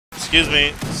Excuse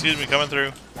me, coming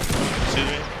through. Excuse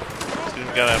me,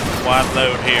 got a quad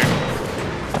load here.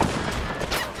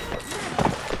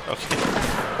 Okay.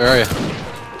 Where are you?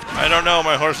 I don't know,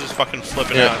 my horse is fucking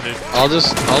flipping Here, out, dude. I'll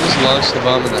just launch the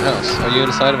bomb in the house. Are you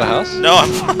inside of a house? No, I'm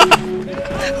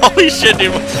holy shit,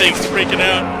 dude, my thing's freaking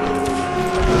out.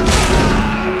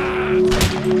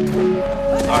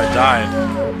 Oh, I died.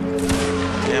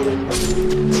 Damn it.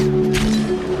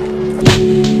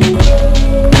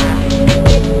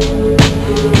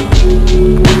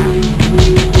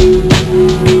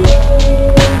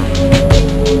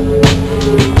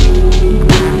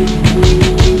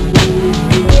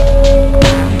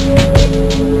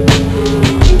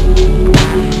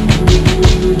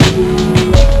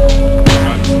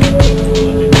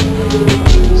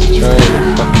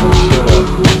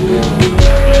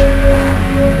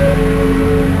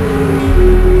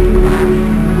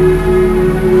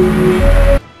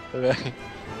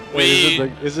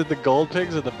 Is it the gold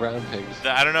pigs or the brown pigs?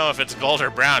 I don't know if it's gold or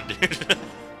brown, dude.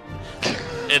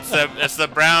 it's the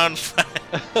brown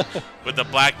with the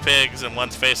black pigs, and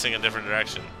one's facing a different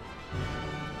direction.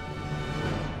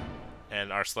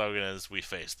 And our slogan is, "We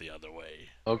face the other way."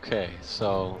 Okay,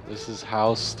 so this is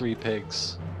house 3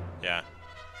 pigs. Yeah.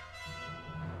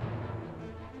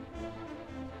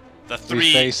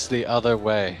 We face the other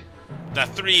way. The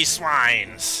 3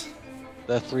 swines.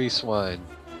 The 3 swine.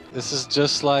 This is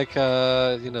just like you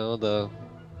know, the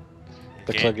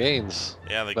Cloggains.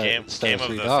 Yeah, the Game of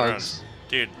the Thrones.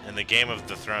 Dude, in the Game of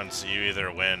the Thrones, you either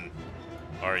win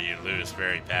or you lose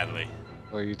very badly.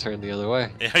 Or you turn the other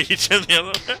way. Yeah, you turn the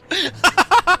other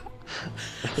way.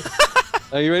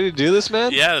 Are you ready to do this,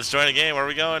 man? Yeah, let's join a game. Where are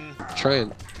we going?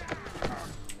 Trying.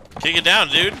 Kick it down,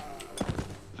 dude.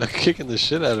 I'm kicking the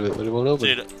shit out of it, but it won't open.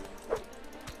 Dude.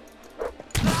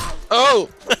 Oh!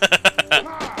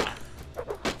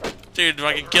 Dude,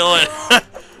 fucking kill it.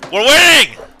 We're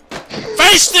winning!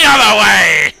 Face the other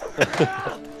way!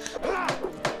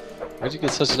 Where'd you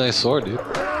get such a nice sword, dude?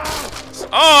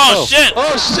 Oh, shit!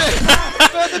 Oh, shit!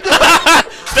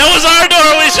 That was our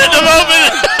door! We shouldn't have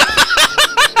opened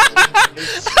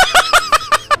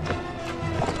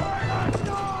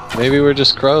it! Maybe we're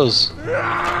just crows. You're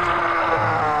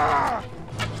a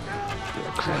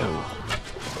crow.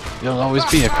 You'll always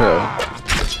be a crow.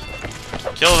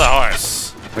 Kill the horse.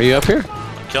 Are you up here?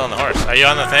 I'm killing the horse. Are you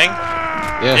on the thing?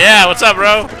 Yeah. Yeah, what's up,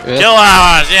 bro? Yeah. Kill the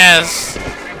horse, yes!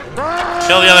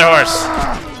 Kill the other horse.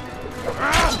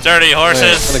 Dirty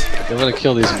horses. Wait, I'm gonna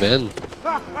kill these men.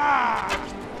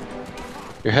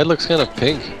 Your head looks kind of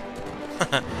pink.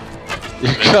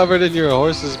 You're covered in your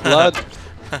horse's blood.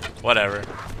 Whatever.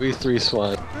 We 3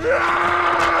 swine.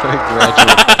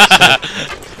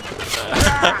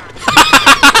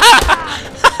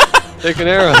 Taking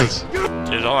arrows.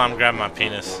 Dude, hold on, I'm grabbing my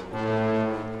penis.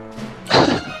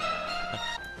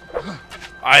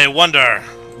 I wonder,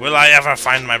 will I ever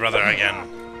find my brother again?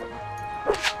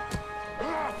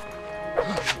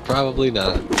 Probably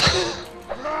not.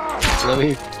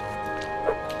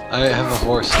 I have a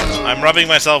horse now. I'm rubbing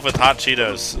myself with hot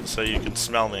Cheetos so you can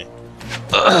smell me.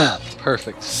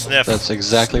 Perfect. Sniff. That's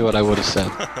exactly what I would have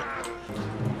said.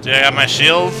 Dude, I got my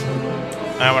shield.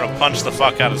 I'm gonna punch the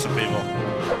fuck out of some people.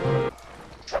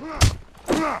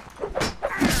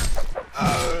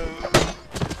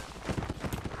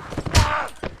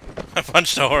 I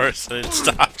punched a horse and it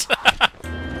stopped.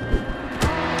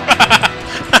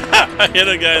 I hit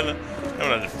a guy in the... I'm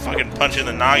gonna fucking punch you in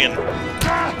the noggin.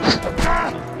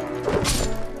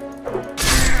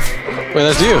 Wait,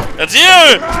 that's you! That's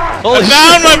you! Holy I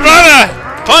found my brother!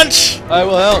 Punch! I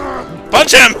will help!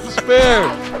 Punch him! Spare!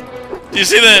 Do you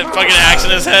see the fucking axe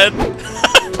in his head?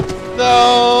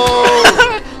 No!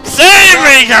 Save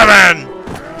me, Kevin!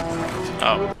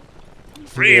 Oh.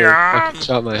 Freedom! I can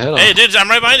chop my head off. Hey, dude, I'm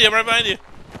right behind you, I'm right behind you.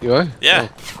 You are? Yeah.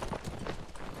 Oh.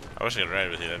 I wish I could ride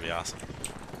with you, that'd be awesome.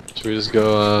 Should we just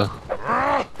go,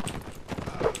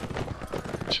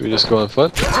 Should we just go on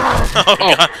foot? Oh,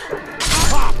 God.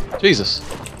 Jesus.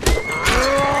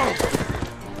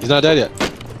 He's not dead yet.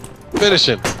 Finish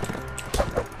him.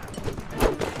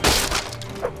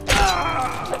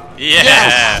 Yeah!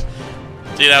 Yes!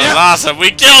 Dude, that was awesome.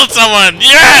 We killed someone!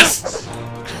 Yes!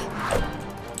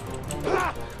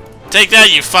 Take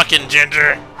that, you fucking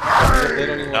ginger!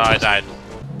 No, I died.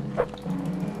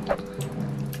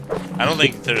 I don't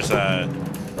think there's a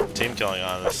team killing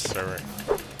on this server.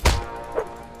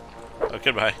 Oh,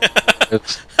 goodbye.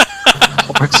 It's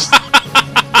horse.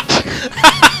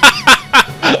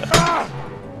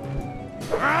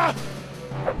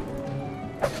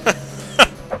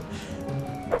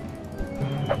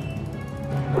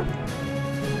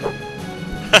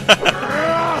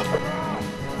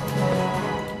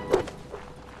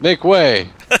 Make way!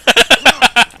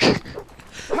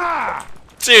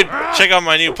 Dude, check out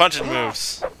my new punching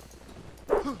moves.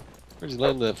 Where'd you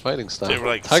learn that fighting style? Dude, we're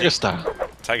like Tiger style.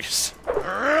 Tigers.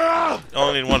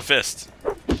 Only need one fist.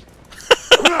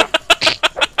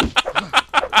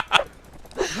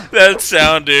 That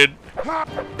sound, dude.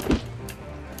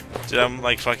 Dude, I'm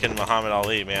like fucking Muhammad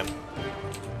Ali, man.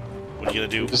 What are you gonna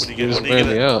do? What are you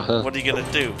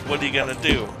gonna do? What are you gonna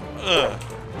do? Ugh.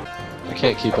 I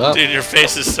can't keep up. Dude, your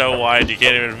face is so wide you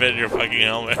can't even fit in your fucking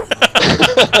helmet.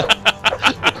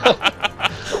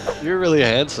 You're really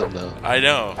handsome, though. I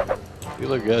know. You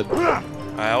look good.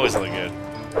 I always look good.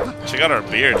 Check out our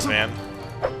beards, man.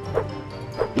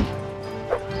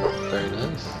 Very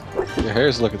nice. Your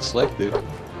hair's looking slick, dude. You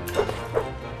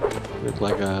look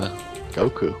like a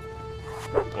Goku.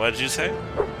 What did you say?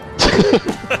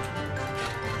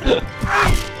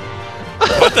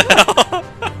 What the hell?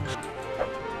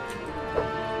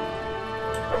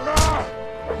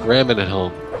 Ramming it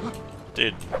home.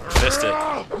 Dude, missed it.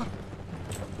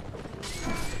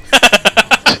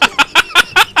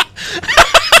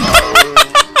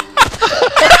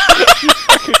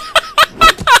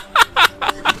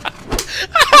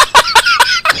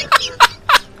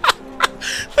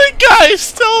 The guy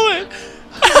stole it!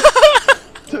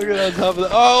 Took it on top of the.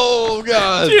 Oh,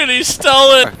 God! Dude, he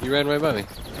stole it! You ran right by me.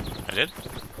 I did?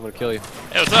 I'm gonna kill you.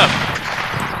 Hey, what's up?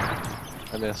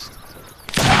 I missed.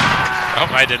 Oh,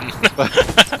 I didn't.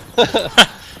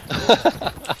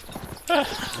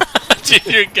 Dude,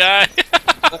 your guy.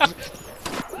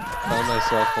 Found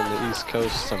myself on the East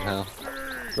Coast somehow.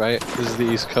 Right? This is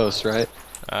the East Coast, right?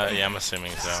 Yeah, I'm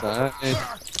assuming so. Side.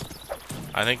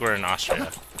 I think we're in Austria.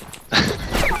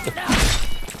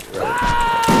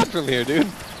 Right. From here, dude.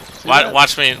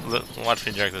 Watch me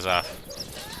jerk this off.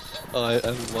 Oh,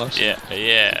 I'm watching. Yeah,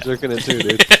 yeah. Jerking it too,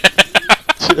 dude.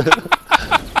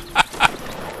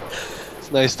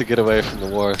 It's nice to get away from the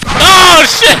war. Oh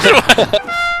shit!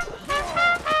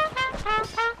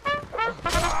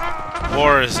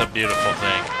 War is a beautiful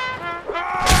thing.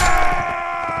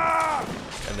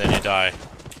 And then you die.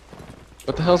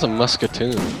 What the hell's a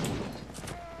musketoon?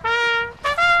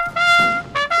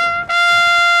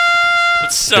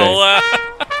 It's so loud.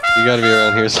 You gotta be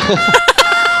around here.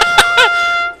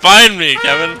 Find me,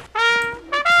 Kevin.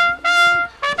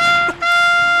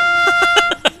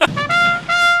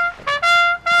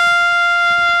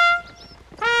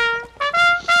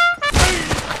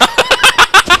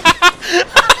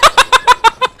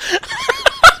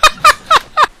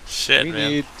 Shit, we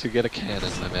man. need to get a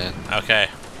cannon, my man. Okay.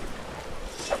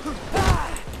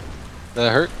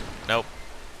 That hurt? Nope.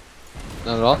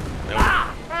 Not at all? Nope.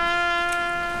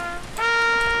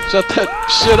 Shut that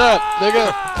shit up,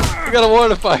 nigga! We got a war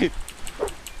to fight!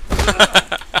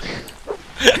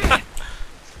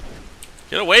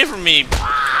 Get away from me!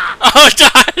 Oh, I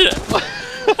died!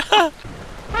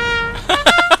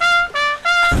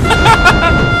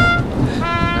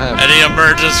 And he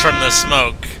emerges from the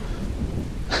smoke.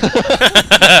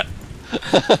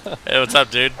 Hey, what's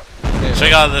up, dude? Hey,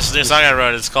 check out this new song I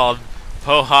wrote. It's called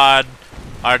Pohad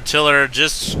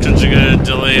Artillerist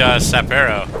Delia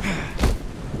Sapero.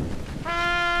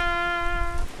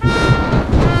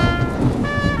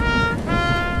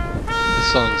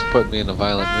 This song's putting me in a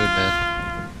violent mood, man.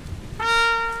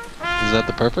 Is that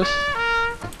the purpose?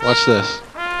 Watch this.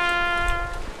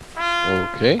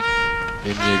 Okay.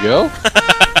 In you go.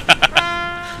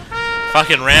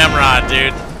 Fucking ramrod,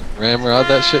 dude. Ramrod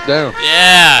that shit down.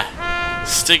 Yeah.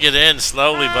 Stick it in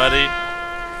slowly, buddy.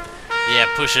 Yeah,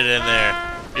 push it in there.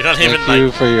 You're not even Thank you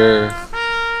like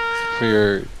for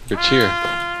your cheer.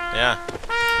 yeah.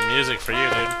 Music for you,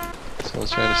 dude.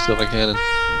 Someone's trying to steal my cannon.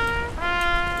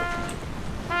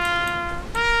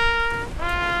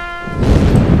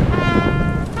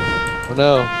 Oh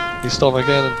no, he stole my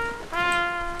cannon.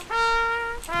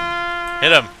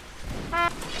 Hit him.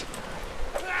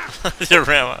 Your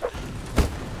ramrod.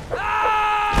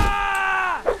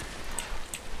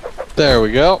 There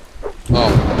we go.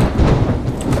 Oh.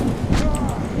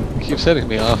 It keeps hitting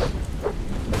me off.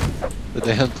 The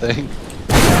damn thing.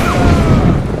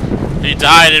 He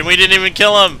died and we didn't even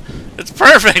kill him. It's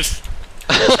perfect.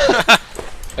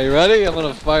 Are you ready? I'm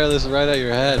gonna fire this right at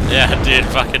your head. Yeah, dude,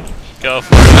 fucking go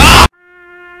for it. Ah!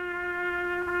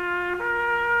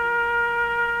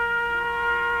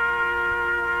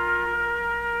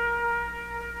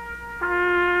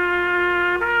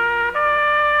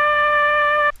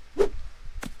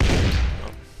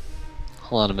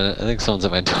 Hold on a minute. I think someone's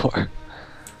at my door.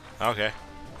 Okay.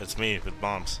 It's me with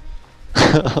bombs.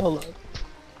 Hold on.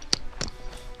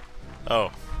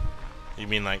 Oh. You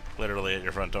mean like literally at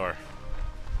your front door?